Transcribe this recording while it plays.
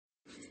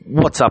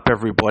What's up,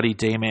 everybody?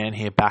 D-Man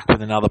here, back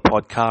with another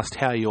podcast.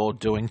 How are you all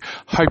doing?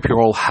 Hope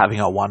you're all having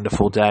a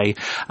wonderful day.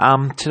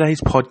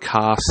 Today's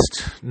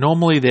podcast,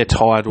 normally they're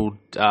titled,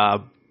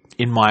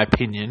 in my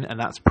opinion, and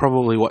that's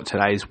probably what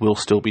today's will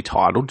still be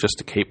titled, just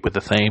to keep with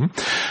the theme.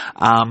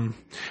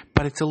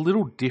 But it's a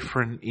little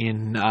different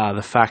in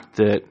the fact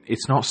that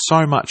it's not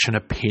so much an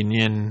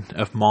opinion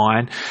of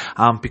mine,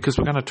 because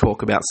we're going to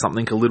talk about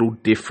something a little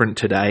different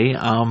today.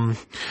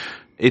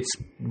 It's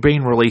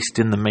been released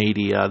in the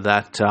media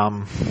that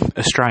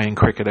Australian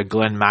cricketer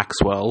Glenn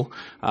Maxwell,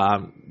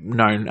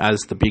 known as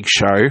the Big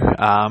Show,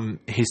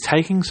 he's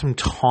taking some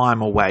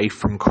time away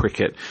from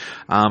cricket.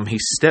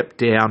 He's stepped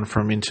down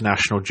from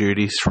international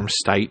duties, from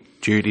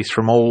state duties,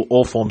 from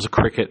all forms of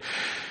cricket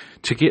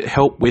to get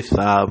help with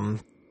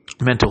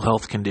mental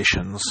health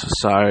conditions.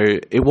 So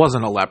it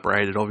wasn't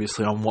elaborated,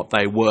 obviously, on what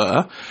they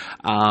were.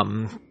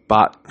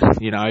 But,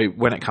 you know,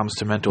 when it comes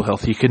to mental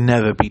health, you can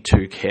never be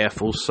too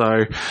careful. So,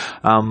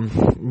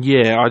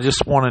 I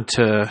just wanted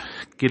to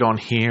get on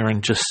here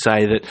and just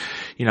say that,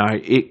 you know,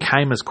 it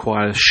came as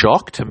quite a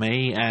shock to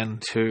me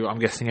and to, I'm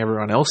guessing,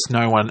 everyone else.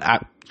 No one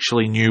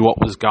actually knew what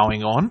was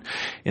going on,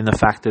 in the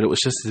fact that it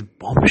was just this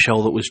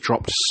bombshell that was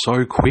dropped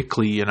so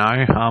quickly, you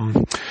know.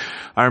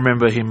 I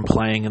remember him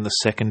playing in the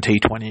second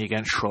T20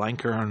 against Sri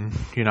Lanka and,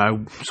 you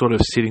know, sort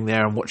of sitting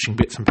there and watching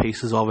bits and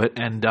pieces of it.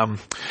 And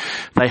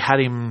they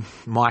had him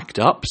mic'd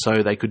up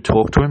so they could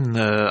talk to him.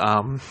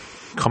 The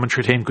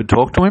commentary team could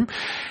talk to him.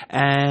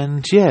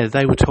 And, yeah,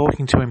 they were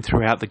talking to him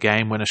throughout the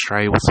game when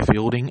Australia was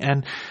fielding.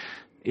 And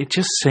it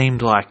just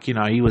seemed like, you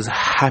know, he was a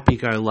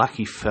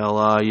happy-go-lucky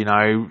fella, you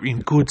know,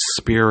 in good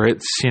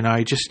spirits, you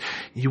know, just,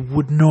 you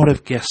would not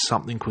have guessed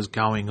something was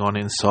going on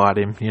inside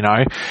him, you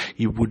know.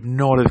 You would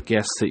not have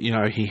guessed that, you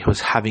know, he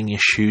was having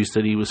issues,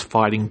 that he was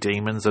fighting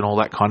demons and all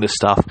that kind of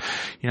stuff.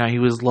 You know, he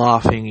was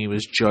laughing, he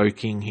was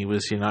joking, he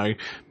was, you know,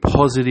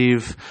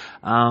 positive.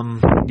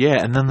 And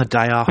then the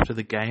day after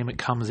the game, it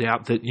comes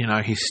out that, you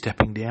know, he's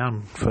stepping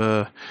down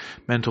for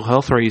mental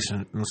health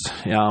reasons.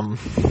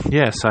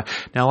 So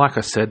now, like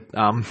I said,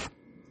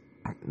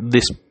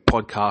 this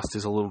podcast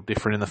is a little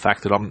different in the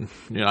fact that I'm,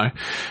 you know,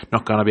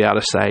 not going to be able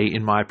to say,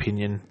 in my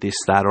opinion, this,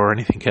 that, or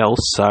anything else.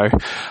 So,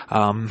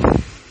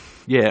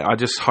 I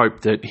just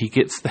hope that he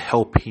gets the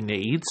help he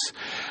needs.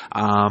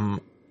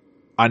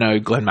 I know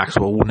Glenn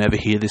Maxwell will never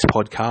hear this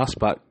podcast,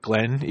 but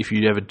Glenn, if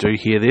you ever do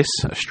hear this,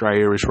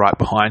 Australia is right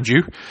behind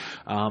you.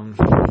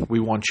 We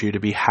want you to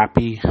be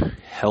happy,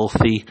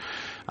 healthy.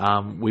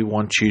 We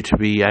want you to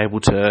be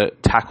able to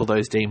tackle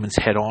those demons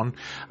head on.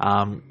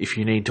 If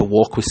you need to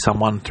walk with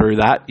someone through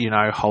that, you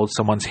know, hold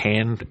someone's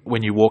hand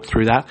when you walk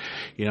through that,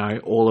 you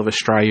know, all of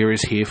Australia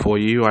is here for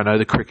you. I know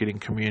the cricketing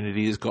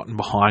community has gotten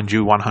behind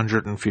you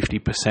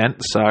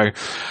 150%. So,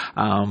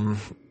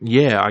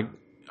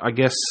 I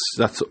guess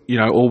that's, you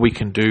know, all we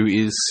can do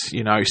is,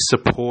 you know,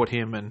 support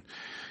him and,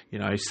 you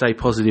know, say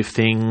positive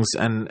things.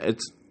 And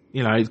it's,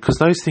 you know, because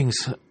those things,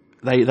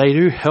 they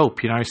do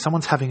help. You know, if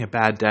someone's having a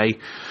bad day,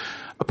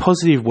 a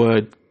positive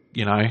word,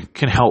 you know,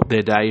 can help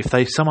their day.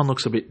 If someone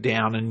looks a bit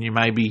down and you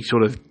may be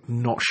sort of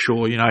not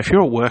sure, you know, if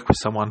you're at work with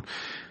someone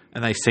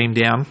and they seem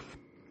down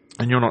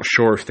and you're not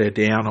sure if they're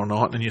down or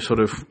not, and you sort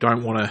of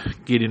don't want to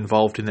get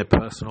involved in their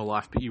personal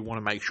life, but you want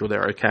to make sure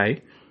they're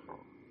okay.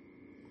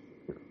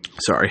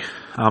 Sorry.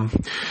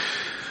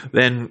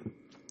 Then,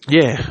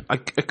 a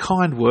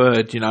kind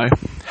word, you know,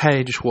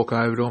 hey, just walk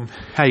over to them.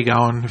 How you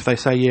going? If they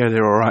say, yeah,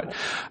 they're all right.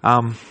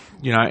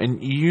 You know,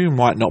 and you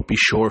might not be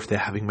sure if they're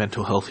having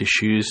mental health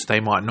issues.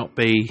 They might not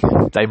be.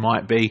 They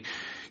might be.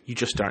 You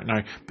just don't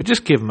know. But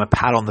just give them a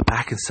pat on the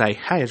back and say,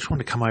 hey, I just want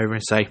to come over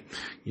and say,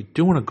 you're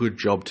doing a good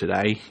job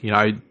today. You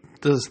know,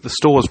 the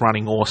store's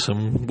running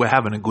awesome. We're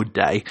having a good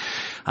day.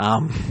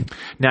 Now,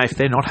 if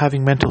they're not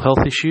having mental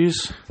health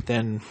issues,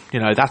 then, you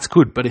know, that's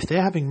good. But if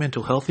they're having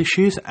mental health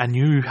issues and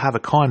you have a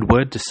kind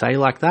word to say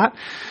like that,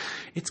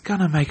 it's going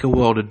to make a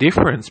world of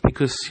difference,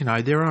 because, you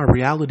know, there are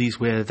realities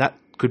where that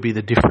could be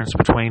the difference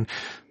between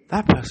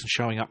that person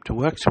showing up to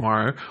work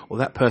tomorrow or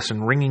that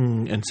person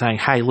ringing and saying,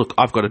 hey, look,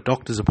 I've got a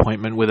doctor's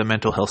appointment with a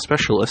mental health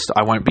specialist.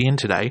 I won't be in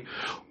today.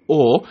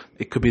 Or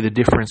it could be the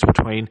difference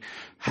between,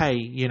 hey,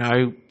 you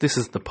know, this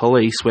is the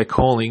police. We're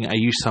calling. Are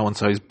you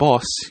so-and-so's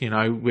boss? You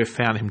know, we've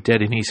found him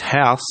dead in his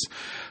house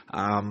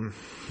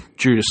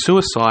due to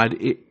suicide.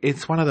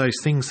 It's one of those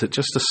things that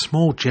just a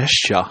small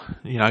gesture,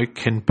 you know,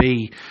 can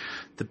be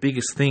the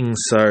biggest thing.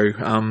 So,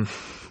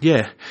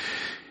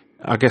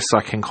 I guess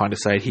I can kind of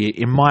say it here.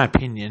 In my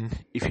opinion,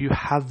 if you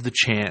have the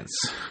chance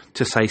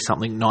to say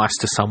something nice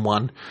to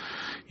someone,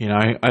 you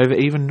know, over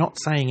even not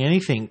saying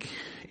anything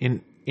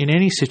in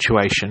any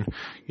situation,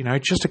 you know,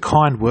 just a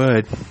kind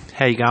word.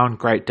 How you going?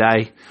 Great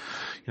day.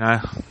 You know,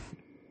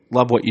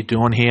 love what you're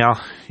doing here.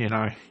 You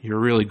know, you're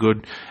a really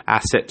good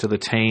asset to the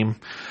team.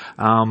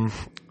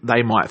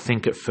 They might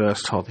think at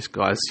first, oh, this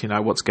guy's, you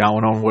know, what's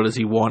going on? What does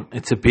he want?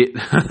 It's a bit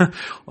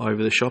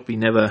over the shop. He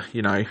never,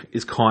 you know,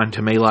 is kind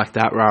to me like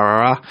that, rah,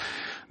 rah,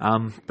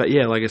 rah. But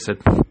yeah, like I said,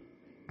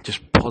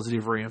 just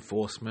positive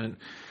reinforcement,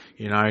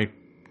 you know,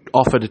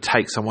 offer to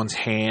take someone's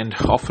hand,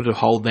 offer to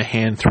hold their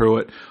hand through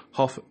it,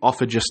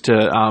 offer just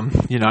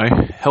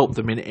to, help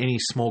them in any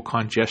small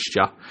kind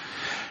gesture.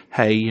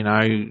 Hey,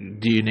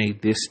 do you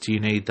need this? Do you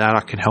need that?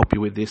 I can help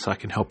you with this. I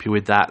can help you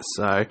with that.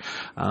 So,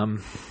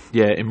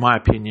 in my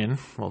opinion,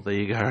 well, there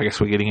you go. I guess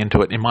we're getting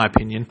into it. In my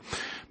opinion,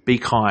 be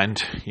kind,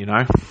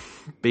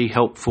 be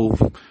helpful,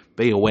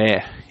 be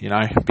aware,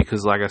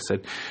 because like I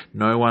said,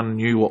 no one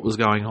knew what was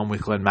going on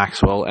with Glenn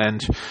Maxwell.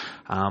 And,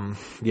 when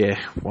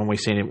I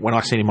seen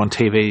him on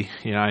TV,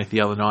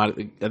 the other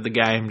night at the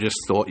game, just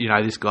thought,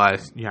 this guy,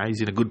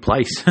 he's in a good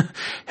place.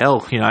 Hell,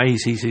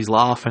 he's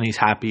laughing, he's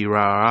happy,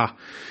 rah, rah.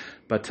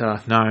 But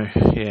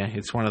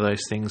it's one of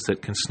those things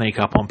that can sneak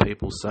up on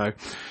people. So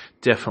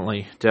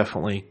definitely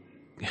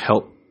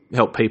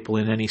help people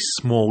in any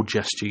small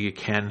gesture you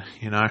can,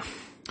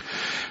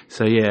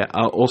 So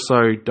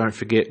also don't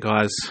forget,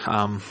 guys,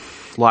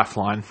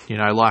 Lifeline.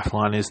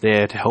 Lifeline is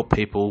there to help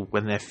people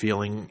when they're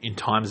feeling in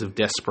times of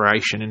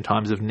desperation, in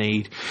times of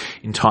need,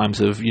 in times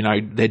of,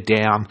 they're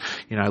down.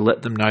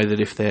 Let them know that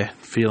if they're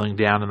feeling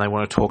down and they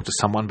want to talk to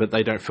someone, but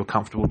they don't feel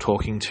comfortable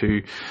talking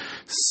to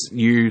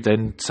you,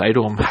 then say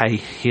to them, hey,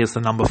 here's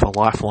the number for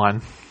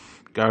Lifeline.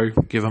 Go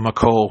give them a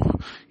call,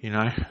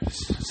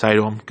 say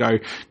to them,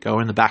 go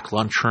in the back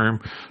lunchroom.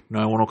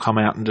 No one will come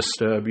out and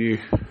disturb you.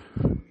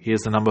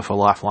 Here's the number for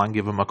Lifeline.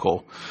 Give them a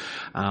call.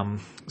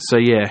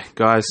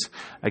 Guys,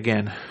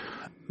 again,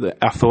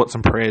 our thoughts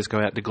and prayers go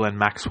out to Glenn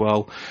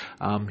Maxwell,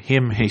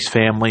 him, his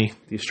family,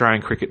 the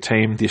Australian cricket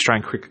team, the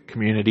Australian cricket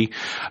community.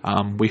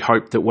 We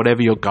hope that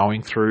whatever you're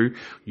going through,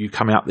 you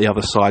come out the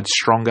other side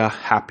stronger,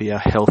 happier,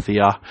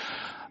 healthier,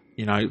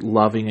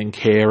 loving and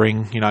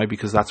caring,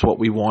 because that's what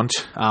we want.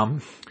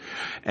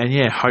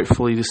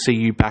 Hopefully to see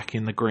you back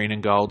in the green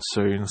and gold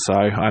soon. So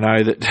I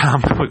know that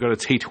we've got a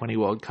T20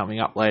 World coming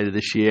up later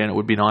this year, and it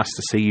would be nice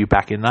to see you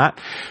back in that.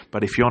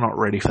 But if you're not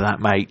ready for that,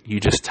 mate, you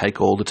just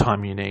take all the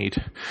time you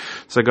need.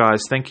 So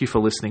guys, thank you for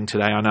listening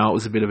today. I know it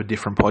was a bit of a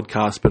different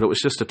podcast, but it was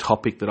just a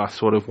topic that I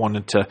sort of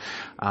wanted to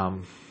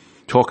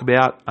talk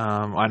about.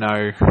 I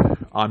know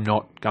I'm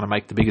not going to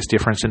make the biggest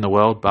difference in the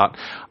world, but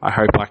I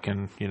hope I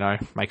can,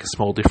 make a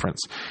small difference,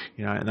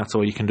 and that's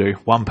all you can do.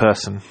 One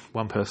person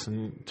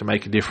to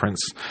make a difference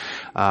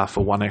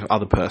for one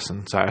other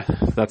person. So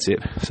that's it.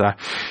 So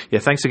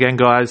thanks again,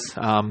 guys.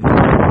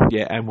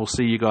 And we'll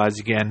see you guys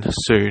again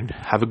soon.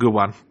 Have a good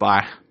one.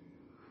 Bye.